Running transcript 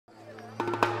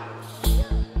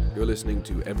You're listening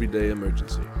to Everyday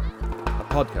Emergency, a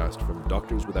podcast from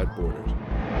Doctors Without Borders.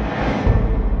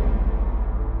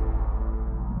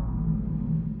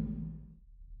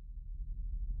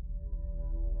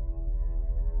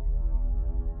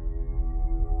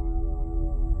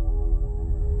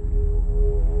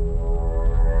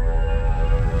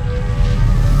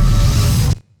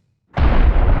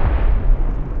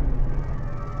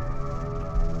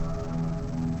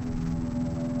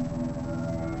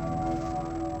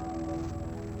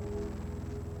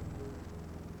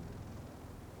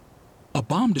 A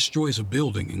bomb destroys a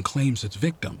building and claims its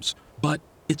victims, but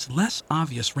its less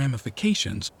obvious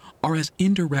ramifications are as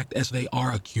indirect as they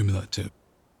are accumulative.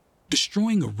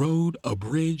 Destroying a road, a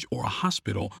bridge, or a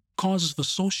hospital causes the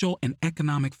social and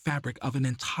economic fabric of an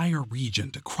entire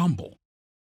region to crumble.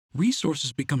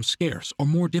 Resources become scarce or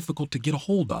more difficult to get a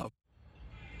hold of.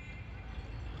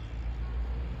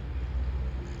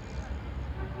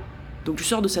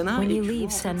 When you leave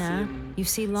Sanaa, you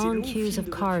see long queues of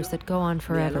cars that go on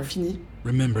forever.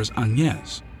 Remembers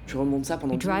Agnès.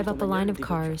 You drive up a line of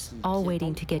cars, all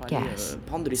waiting to get gas.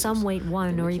 Some wait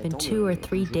 1 or even 2 or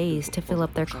 3 days to fill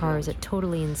up their cars at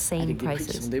totally insane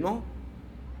prices.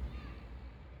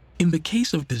 In the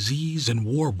case of disease and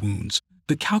war wounds,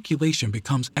 the calculation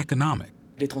becomes economic.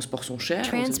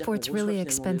 Transport's really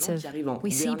expensive. We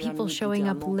see people showing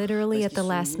up literally at the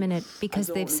last minute because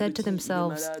they've said to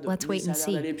themselves, let's wait and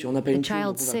see. The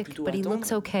child's sick, but he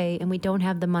looks okay and we don't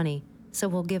have the money, so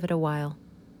we'll give it a while.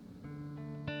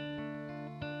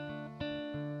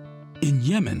 In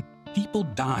Yemen, people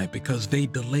die because they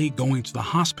delay going to the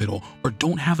hospital or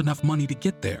don't have enough money to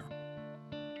get there.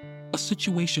 A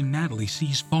situation Natalie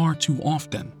sees far too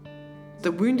often.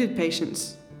 The wounded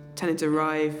patients tended to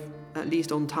arrive at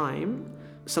least on time.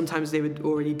 Sometimes they were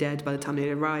already dead by the time they'd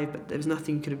arrived, but there was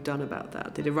nothing you could have done about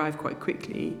that. They'd arrive quite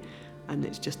quickly, and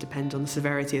it just depends on the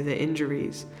severity of their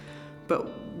injuries. But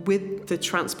with the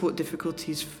transport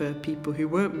difficulties for people who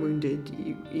weren't wounded,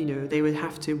 you know, they would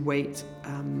have to wait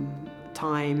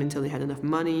time until they had enough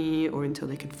money or until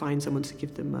they could find someone to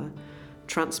give them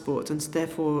transport. And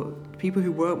therefore, people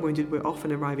who weren't wounded were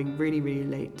often arriving really, really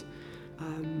late.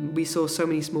 We saw so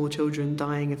many small children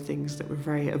dying of things that were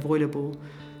very avoidable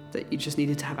that you just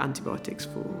needed to have antibiotics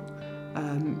for.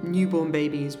 Newborn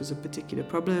babies was a particular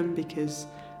problem because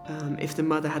if the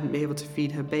mother hadn't been able to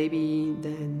feed her baby,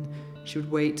 then she would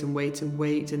wait and wait and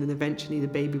wait, and then eventually the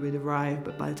baby would arrive,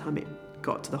 but by the time it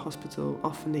got to the hospital,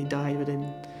 often they died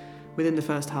within the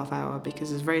first half hour because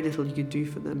there's very little you could do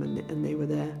for them, and they were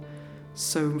there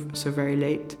so very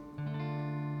late.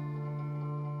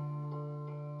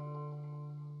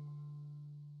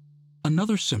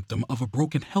 Another symptom of a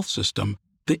broken health system,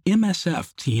 the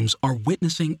MSF teams are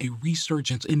witnessing a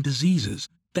resurgence in diseases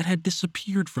that had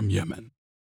disappeared from Yemen.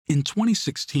 In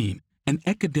 2016, an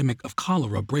epidemic of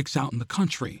cholera breaks out in the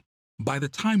country. By the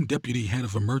time Deputy Head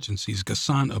of Emergencies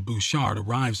Ghassan Abu Shard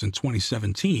arrives in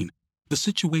 2017, the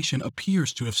situation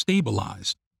appears to have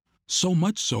stabilized. So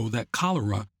much so that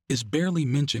cholera is barely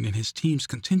mentioned in his team's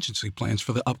contingency plans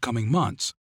for the upcoming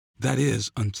months. That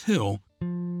is, until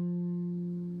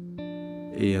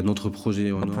A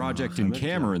project in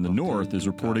Camar in the north is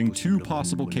reporting 2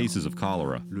 possible cases of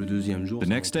cholera. The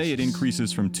next day, it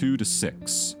increases from 2 to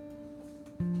 6.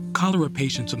 Cholera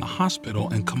patients in the hospital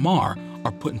in Camar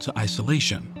are put into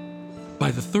isolation.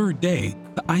 By the 3rd day,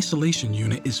 the isolation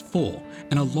unit is full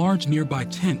and a large nearby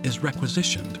tent is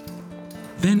requisitioned.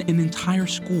 Then an entire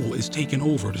school is taken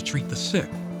over to treat the sick.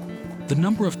 The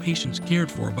number of patients cared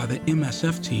for by the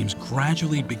MSF teams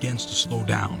gradually begins to slow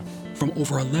down, from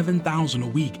over 11,000 a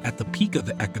week at the peak of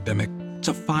the epidemic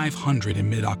to 500 in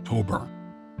mid-October.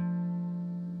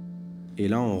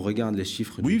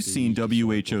 We've seen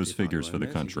WHO's figures for the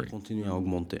country.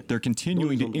 They're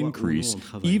continuing to increase,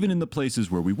 even in the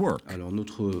places where we work.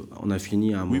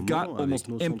 We've got almost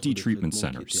empty treatment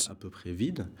centers.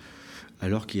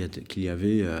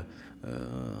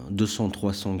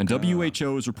 And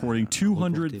WHO is reporting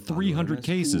 200, 300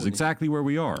 cases exactly where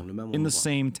we are, in the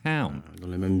same town.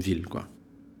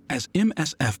 As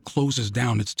MSF closes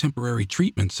down its temporary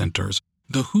treatment centers,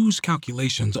 the WHO's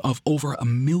calculations of over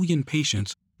 1 million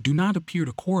patients do not appear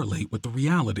to correlate with the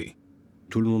reality.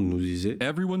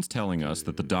 Everyone's telling us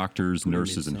that the doctors,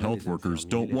 nurses, and health workers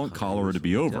don't want cholera to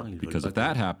be over, because if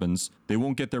that happens, they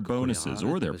won't get their bonuses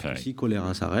or their pay.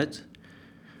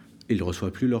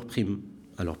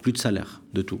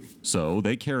 So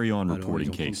they carry on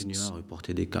reporting cases.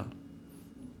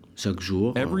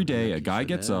 Every day, a guy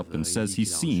gets up and says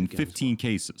he's seen 15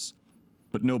 cases,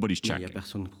 but nobody's checking.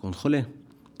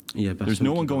 There's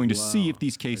no one going to see if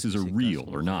these cases are real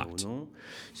or not.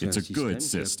 It's a good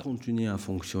system.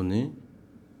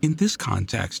 In this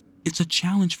context, it's a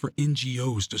challenge for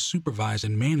NGOs to supervise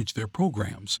and manage their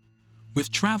programs. With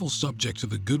travel subject to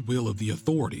the goodwill of the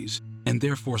authorities, and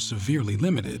therefore severely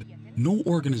limited, no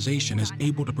organization is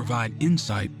able to provide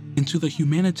insight into the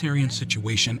humanitarian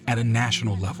situation at a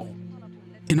national level.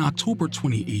 In October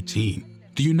 2018,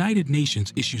 the United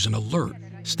Nations issues an alert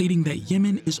stating that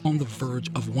Yemen is on the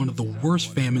verge of one of the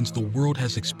worst famines the world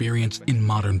has experienced in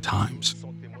modern times.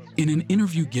 In an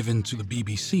interview given to the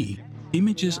BBC,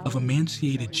 images of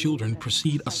emaciated children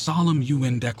precede a solemn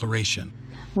UN declaration.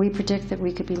 We predict that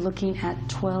we could be looking at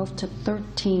 12 to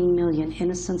 13 million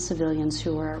innocent civilians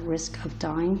who are at risk of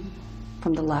dying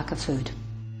from the lack of food.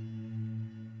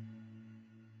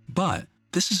 But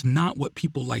this is not what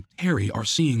people like Terry are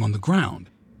seeing on the ground.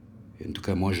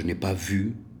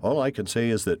 All I can say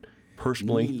is that,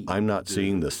 personally, I'm not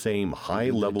seeing the same high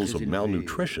levels of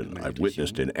malnutrition I've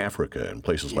witnessed in Africa and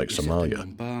places like Somalia.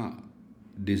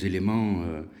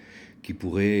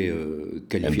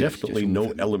 And definitely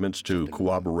no elements to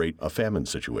corroborate a famine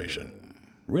situation.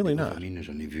 Really not.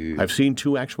 I've seen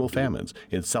two actual famines,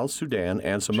 in South Sudan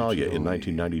and Somalia in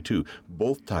 1992.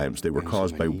 Both times they were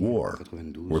caused by war,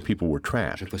 where people were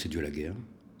trapped.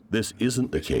 This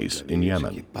isn't the case in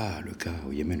Yemen.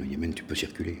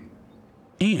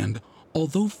 And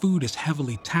although food is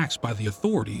heavily taxed by the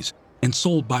authorities and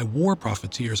sold by war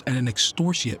profiteers at an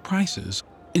extortionate prices,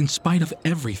 in spite of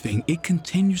everything, it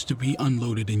continues to be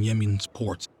unloaded in Yemen's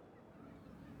ports.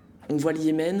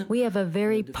 We have a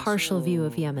very partial view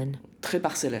of Yemen.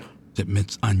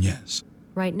 Admits Agnès.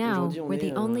 Right now, we're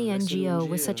the only NGO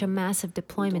with such a massive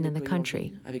deployment in the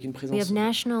country. We have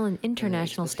national and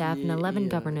international staff in 11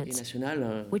 governments,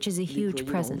 which is a huge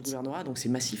presence.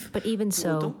 But even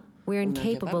so, we're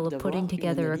incapable of putting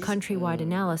together a countrywide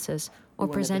analysis or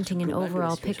presenting an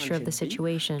overall picture of the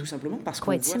situation,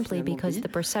 quite simply because the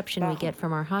perception we get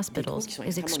from our hospitals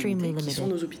is extremely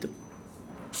limited.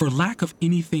 For lack of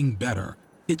anything better,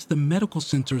 it's the medical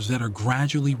centers that are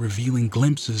gradually revealing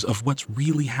glimpses of what's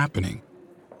really happening.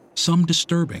 Some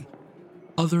disturbing,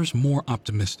 others more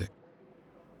optimistic.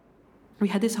 We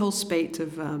had this whole spate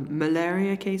of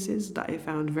malaria cases that I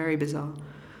found very bizarre.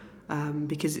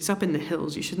 Because it's up in the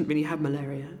hills, you shouldn't really have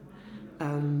malaria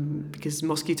because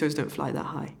mosquitoes don't fly that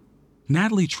high.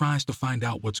 Natalie tries to find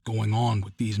out what's going on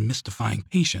with these mystifying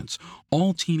patients,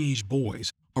 all teenage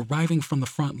boys arriving from the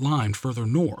front line further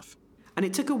north. And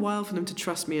it took a while for them to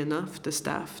trust me enough, the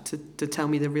staff, to tell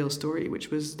me the real story,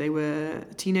 which was they were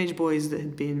teenage boys that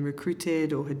had been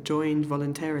recruited or had joined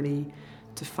voluntarily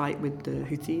to fight with the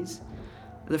Houthis.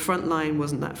 The front line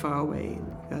wasn't that far away.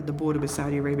 The border with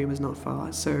Saudi Arabia was not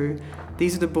far. So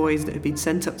these are the boys that had been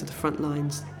sent up to the front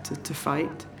lines to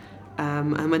fight.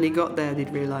 And when they got there,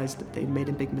 they'd realised that they'd made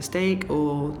a big mistake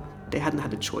or they hadn't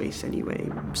had a choice anyway,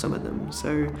 some of them.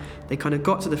 So they kind of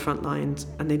got to the front lines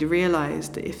and they'd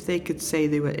realised that if they could say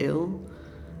they were ill,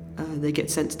 they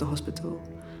get sent to the hospital.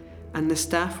 And the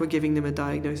staff were giving them a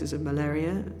diagnosis of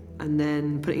malaria and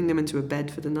then putting them into a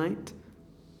bed for the night.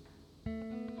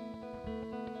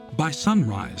 By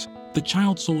sunrise, the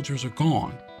child soldiers are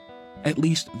gone. At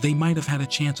least they might have had a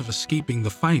chance of escaping the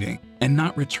fighting and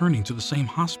not returning to the same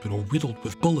hospital riddled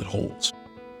with bullet holes.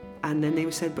 And then they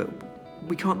said, but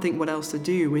we can't think what else to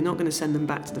do. We're not going to send them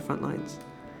back to the front lines.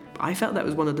 I felt that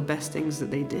was one of the best things that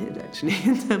they did, actually,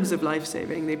 in terms of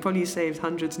life-saving. They probably saved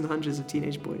hundreds and hundreds of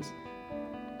teenage boys.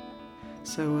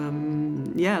 So,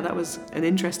 yeah, that was an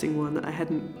interesting one that I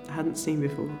hadn't seen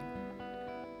before.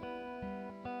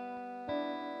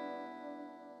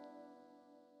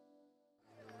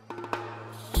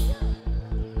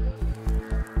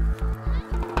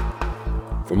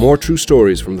 For more true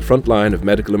stories from the front line of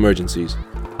medical emergencies,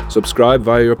 subscribe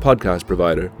via your podcast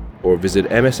provider or visit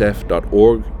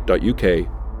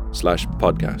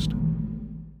msf.org.uk/podcast.